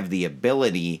they have the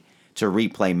ability to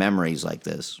replay memories like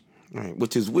this. Right,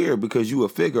 which is weird because you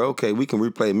would figure, okay, we can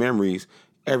replay memories.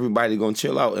 Everybody gonna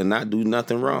chill out and not do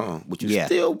nothing wrong, but you're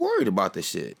still worried about this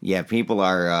shit. Yeah, people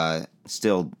are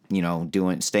still,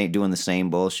 doing the same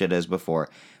bullshit as before.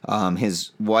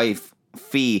 His wife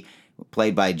Fee,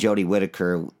 played by Jodie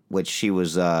Whittaker, which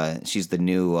she's the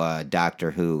new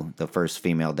Doctor Who, the first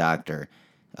female Doctor.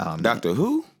 Doctor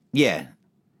Who? Yeah,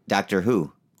 Doctor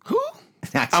Who. Who?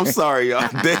 doctor. I'm sorry, y'all.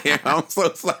 Damn, I'm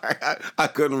so sorry. I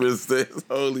couldn't resist.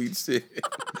 Holy shit.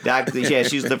 Yeah,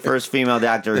 she's the first female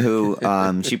Doctor Who.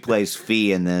 She plays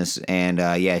Fee in this, and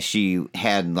yeah, she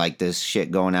had like this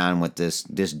shit going on with this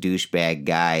douchebag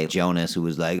guy Jonas, who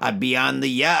was like, "I'd be on the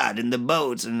yacht and the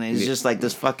boats," and it's just like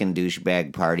this fucking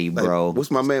douchebag party, bro. Like,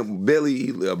 what's my man Billy?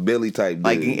 A Billy type dude.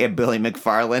 Like Billy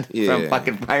McFarlane from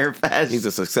fucking Fyre Fest. He's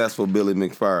a successful Billy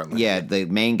McFarlane. Yeah, the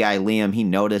main guy Liam, he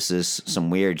notices some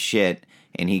weird shit,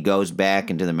 and he goes back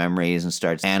into the memories and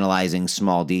starts analyzing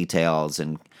small details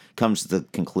and comes to the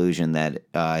conclusion that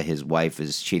his wife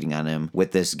is cheating on him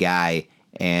with this guy,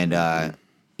 and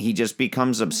he just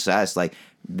becomes obsessed. Like,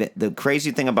 the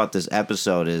crazy thing about this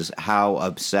episode is how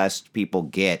obsessed people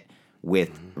get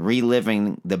with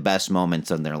reliving the best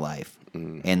moments of their life.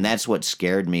 And that's what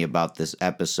scared me about this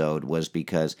episode, was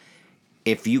because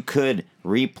if you could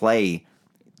replay,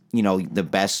 you know, the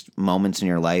best moments in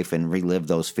your life and relive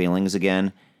those feelings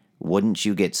again, wouldn't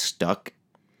you get stuck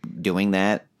doing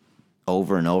that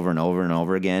over and over and over and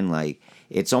over again? Like,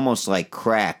 it's almost like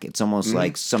crack. It's almost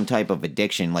like some type of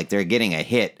addiction. Like, they're getting a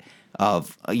hit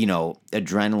of, you know,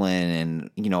 adrenaline and,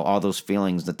 you know, all those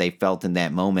feelings that they felt in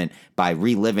that moment by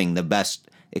reliving the best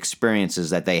experiences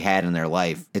that they had in their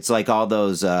life. It's like all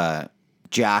those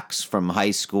jocks from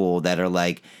high school that are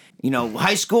like, you know,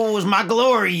 high school was my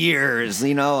glory years.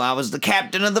 You know, I was the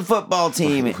captain of the football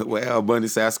team. Well, Al Bundy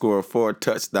said I scored 4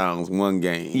 touchdowns one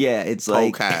game. Yeah, it's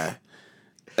like... Okay.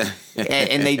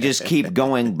 and they just keep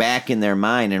going back in their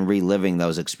mind and reliving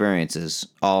those experiences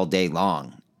all day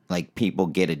long. Like, people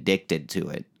get addicted to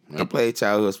it. I played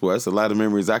childhood sports. A lot of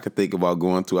memories I could think about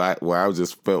going to where I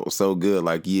just felt so good,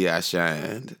 like, yeah, I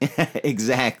shined.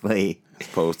 Exactly. As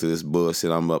opposed to this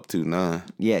bullshit I'm up to now.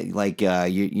 Yeah, like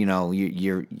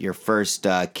your first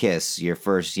kiss, your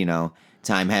first, you know,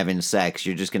 time having sex.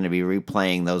 You're just going to be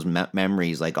replaying those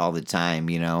memories like all the time,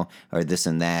 you know, or this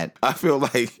and that. I feel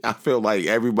like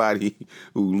everybody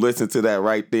who listened to that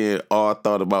right there all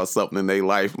thought about something in their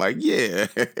life. Like, yeah,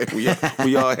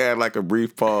 we all had like a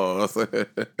brief pause. Like,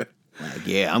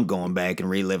 yeah, I'm going back and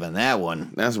reliving that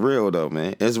one. That's real though,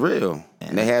 man. It's real.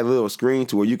 And they had a little screen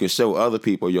to where you can show other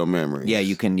people your memories. Yeah,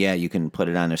 you can put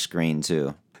it on a screen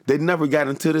too. They never got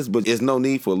into this, but there's no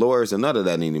need for lawyers and none of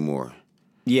that anymore.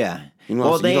 Yeah. You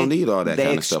know, you don't need all that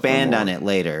kind of stuff. They expand on it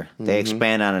later. They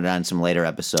expand on it on some later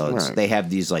episodes. Right. They have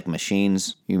these like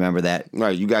machines. You remember that?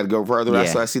 Right. You got to go further. Yeah.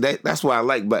 That's why that's why I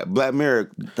like Black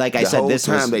Mirror. Like I said, this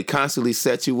time they constantly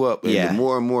set you up, and the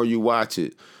more and more you watch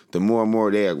it, the more and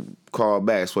more they call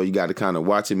back. So you got to kind of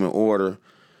watch them in order.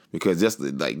 Because just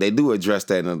like they do address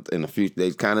that in the future,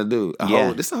 they kind of do.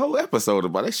 This a whole episode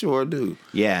about. They sure do.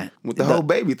 Yeah, with the whole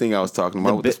baby thing I was talking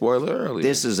about with the spoiler earlier.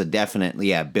 This is a definite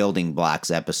building blocks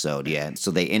episode. Yeah,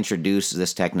 so they introduce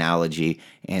this technology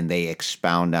and they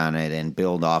expound on it and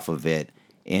build off of it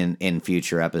in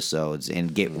future episodes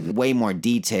and get way more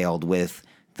detailed with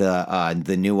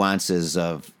the nuances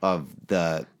of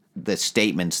the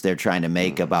statements they're trying to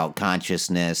make about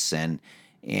consciousness and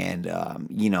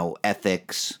you know,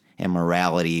 ethics and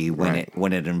morality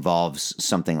when it involves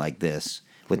something like this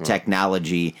with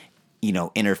technology, you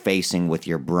know, interfacing with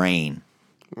your brain.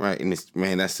 Right, and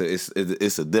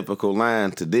it's a difficult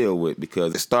line to deal with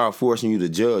because it start forcing you to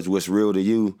judge what's real to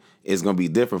you. It's gonna be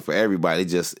different for everybody.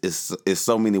 It's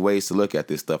so many ways to look at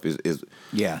this stuff.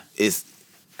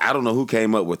 I don't know who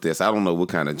came up with this. I don't know what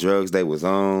kind of drugs they was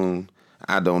on.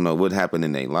 I don't know what happened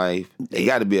in their life. It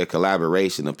got to be a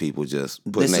collaboration of people just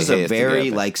putting their heads together. This is a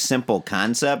very like simple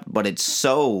concept, but it's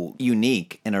so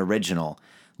unique and original.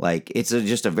 Like it's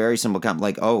just a very simple concept.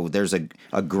 Like, oh, there's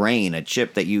a grain, a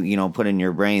chip that you know put in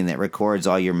your brain that records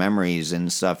all your memories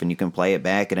and stuff, and you can play it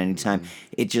back at any time.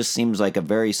 It just seems like a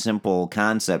very simple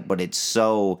concept, but it's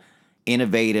so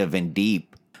innovative and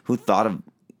deep. Who thought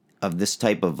of this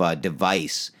type of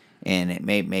device? And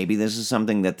maybe this is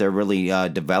something that they're really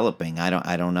developing. I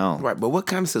don't know. Right, but what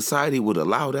kind of society would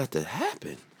allow that to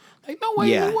happen? Like, no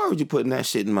way in the world you putting that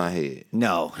shit in my head.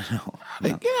 No.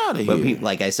 Like, get out of here. But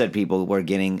like I said, people were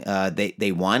getting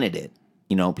they wanted it.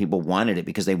 You know, people wanted it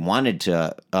because they wanted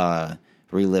to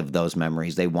relive those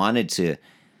memories. They wanted to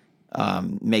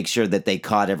make sure that they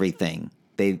caught everything.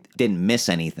 They didn't miss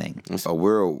anything. It's a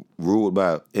world ruled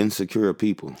by insecure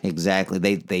people. Exactly.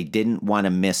 They didn't want to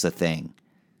miss a thing.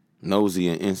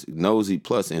 Nosy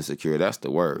plus insecure. That's the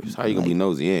worst. How you gonna be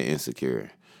nosy and insecure?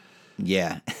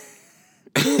 Yeah.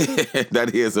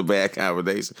 That is a bad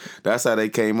combination. That's how they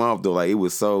came off though. Like it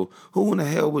was so. Who in the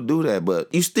hell would do that?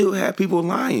 But you still have people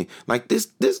lying. Like this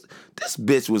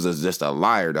bitch was just a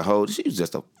liar. She was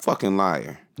just a fucking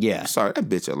liar. Yeah. Sorry, that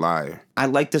bitch a liar. I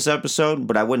like this episode,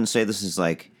 but I wouldn't say this is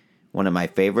like one of my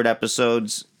favorite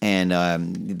episodes, and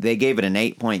they gave it an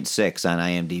 8.6 on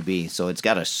IMDb, so it's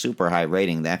got a super high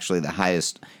rating, actually the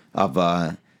highest of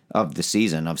the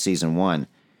season, of season 1,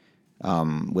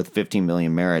 with 15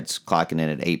 million merits, clocking in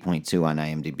at 8.2 on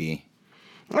IMDb.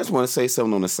 I just want to say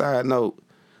something on the side note.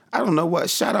 I don't know what.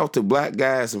 Shout out to black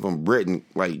guys from Britain,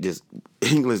 like just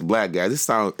English black guys.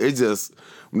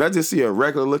 When I just see a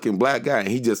regular looking black guy and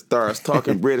he just starts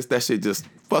talking British, that shit just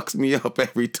fucks me up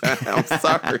every time. I'm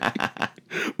sorry.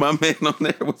 My man on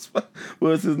there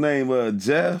what's his name?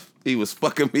 Jeff. He was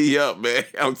fucking me up, man.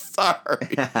 I'm sorry.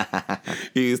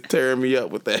 He was tearing me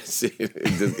up with that shit.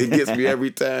 It gets me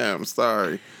every time. I'm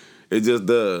sorry. It just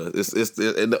does. It's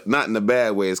not in a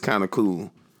bad way. It's kind of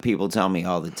cool. People tell me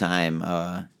all the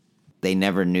time they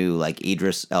never knew like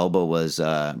Idris Elba was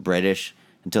British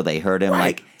until they heard him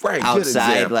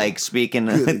outside, like speaking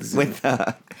with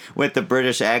the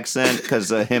British accent because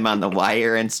of him on The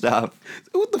Wire and stuff.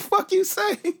 What the fuck you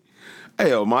say?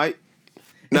 Hey, Mike.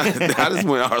 Now, I just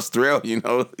went Australian,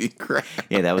 He cracked.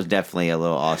 Yeah, that was definitely a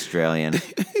little Australian.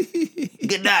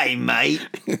 Good night, mate.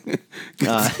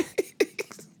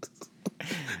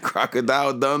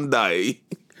 Crocodile Dundee.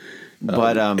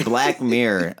 But Black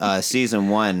Mirror season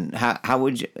 1, how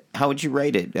would you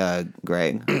rate it,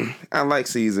 Greg? I like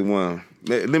season 1.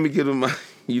 Let me give him my.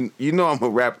 You know I'm a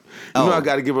rapper. You know I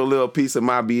got to give her a little piece of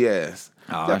my BS.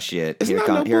 Oh shit! It's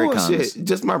not no bullshit.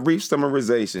 Just my brief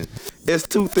summarization. It's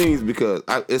two things because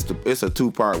it's a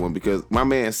 2-part one because my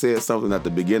man said something at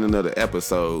the beginning of the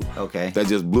episode. Okay. That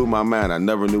just blew my mind. I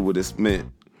never knew what this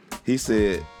meant. He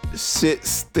said, "Shit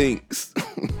stinks."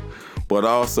 But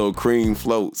also cream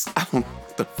floats. I don't know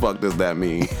what the fuck does that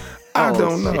mean. I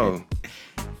don't know.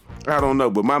 I don't know.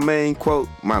 But my main quote,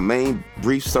 my main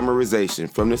brief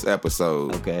summarization from this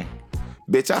episode. Okay.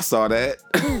 Bitch, I saw that.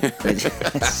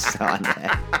 I saw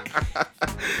that.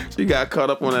 She got caught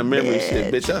up on that memory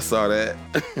shit. Bitch, I saw that.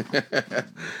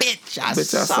 Bitch, I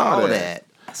saw that.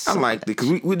 I liked it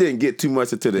because we didn't get too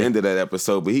much into the end of that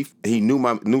episode, but he knew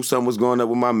something was going up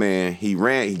with my man. He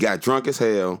got drunk as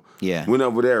hell. Yeah. Went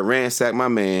over there, ransacked my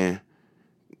man,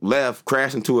 left,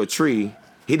 crashed into a tree.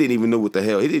 He didn't even know what the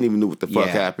hell. He didn't even know what the fuck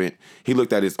happened. He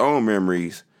looked at his own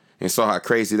memories and saw how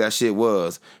crazy that shit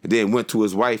was, and then went to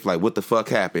his wife like, what the fuck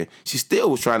happened? She still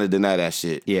was trying to deny that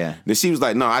shit. Yeah. Then she was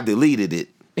like, no, I deleted it.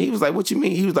 And he was like, what you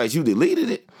mean? He was like, you deleted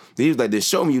it? Then he was like, then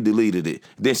show me you deleted it.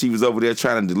 Then she was over there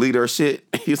trying to delete her shit.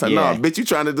 He was like, no, bitch, you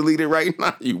trying to delete it right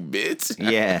now, you bitch.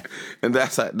 Yeah. And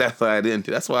that's how it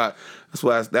ended. That's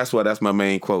my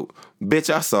main quote.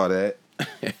 Bitch, I saw that.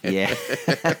 Yeah.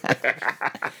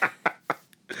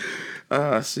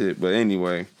 Shit. But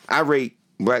anyway, I rate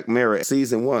Black Mirror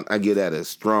season 1. I get at a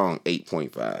strong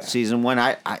 8.5. Season 1,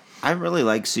 I really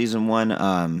like season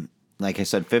 1. Like I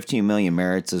said, 15 Million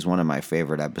Merits is one of my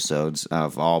favorite episodes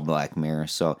of all Black Mirror.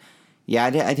 So, yeah,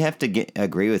 I'd have to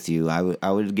agree with you. I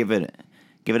would give it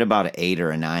about an 8 or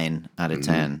a 9 out of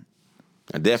 10.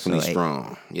 Definitely so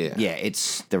strong. Yeah. Yeah,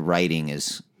 the writing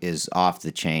is off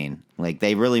the chain. Like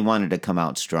they really wanted to come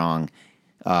out strong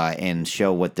and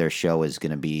show what their show is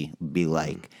going to be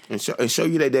like, and show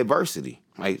you their diversity.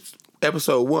 Like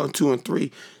episode 1, 2, and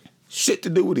 3. Shit to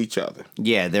do with each other.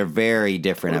 Yeah, they're very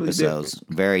different episodes.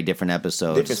 Different. Very different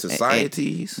episodes. Different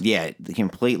societies. Yeah,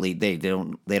 completely. They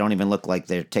don't even look like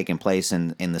they're taking place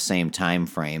in the same time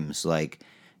frames. Like,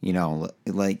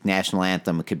 like National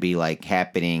Anthem could be like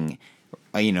happening,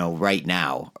 right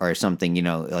now or something.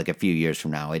 Like a few years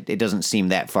from now. It doesn't seem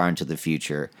that far into the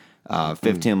future.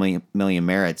 15 million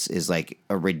Merits is like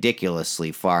a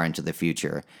ridiculously far into the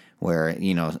future. Where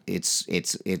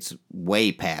it's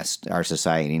way past our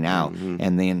society now,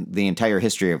 and then the entire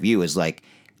history of you is like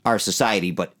our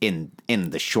society, but in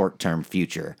the short term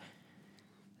future.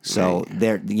 So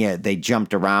they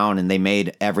jumped around and they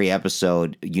made every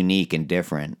episode unique and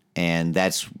different, and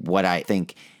that's what I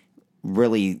think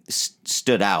really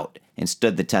stood out and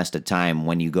stood the test of time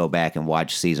when you go back and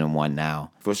watch season 1 now.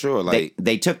 For sure,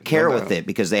 they took care with it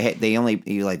because they only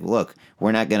look,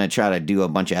 we're not going to try to do a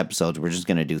bunch of episodes. We're just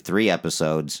going to do 3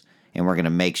 episodes, and we're going to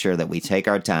make sure that we take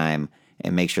our time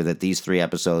and make sure that these 3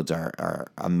 episodes are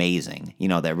amazing.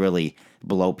 That really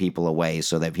blow people away,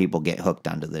 so that people get hooked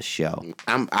onto this show.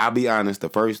 I'll be honest.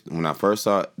 When I first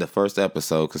saw the first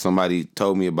episode, because somebody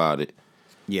told me about it.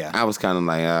 Yeah, I was kind of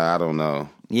like, I don't know.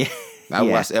 Yeah. I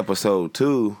watched episode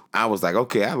 2. I was like,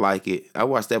 okay, I like it. I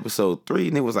watched episode 3,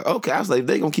 and it was like, okay. I was like,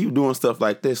 they gonna keep doing stuff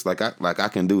like this. Like I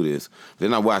can do this.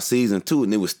 Then I watched season 2,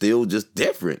 and it was still just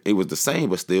different. It was the same,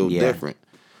 but still different.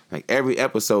 Like every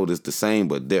episode is the same,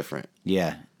 but different.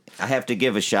 Yeah, I have to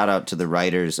give a shout out to the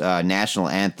writers. National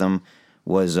Anthem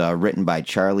was written by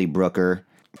Charlie Brooker.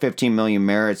 15 Million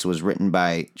Merits was written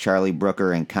by Charlie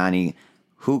Brooker and Connie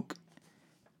Hook,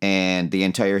 and The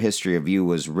Entire History of You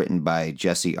was written by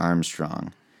Jesse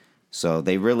Armstrong. So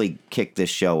they really kicked this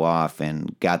show off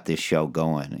and got this show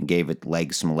going and gave it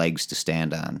some legs to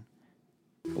stand on.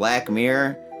 Black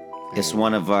Mirror is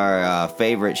one of our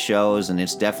favorite shows, and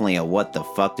it's definitely a what the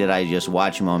fuck did I just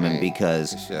watch moment,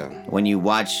 because when you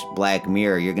watch Black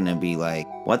Mirror, you're going to be like,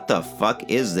 what the fuck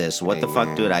is this? What the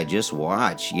fuck did I just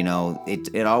watch? You know,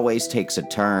 it always takes a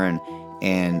turn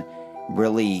and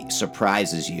really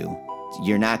surprises you.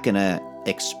 You're not going to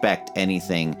expect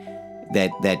anything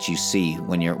that you see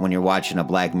when you're watching a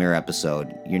Black Mirror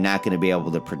episode. You're not going to be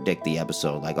able to predict the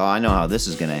episode. Like, oh, I know how this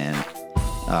is going to end.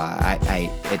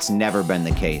 It's never been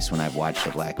the case when I've watched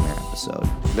a Black Mirror episode.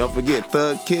 Don't forget,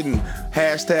 Thug Kitten,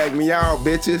 #meow,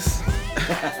 bitches.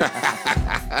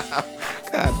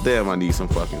 God damn, I need some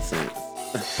fucking sense.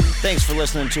 Thanks for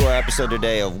listening to our episode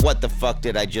today of What the Fuck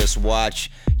Did I Just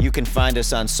Watch? You can find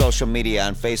us on social media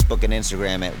on Facebook and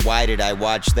Instagram at Why Did I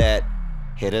Watch That?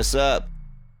 Hit us up.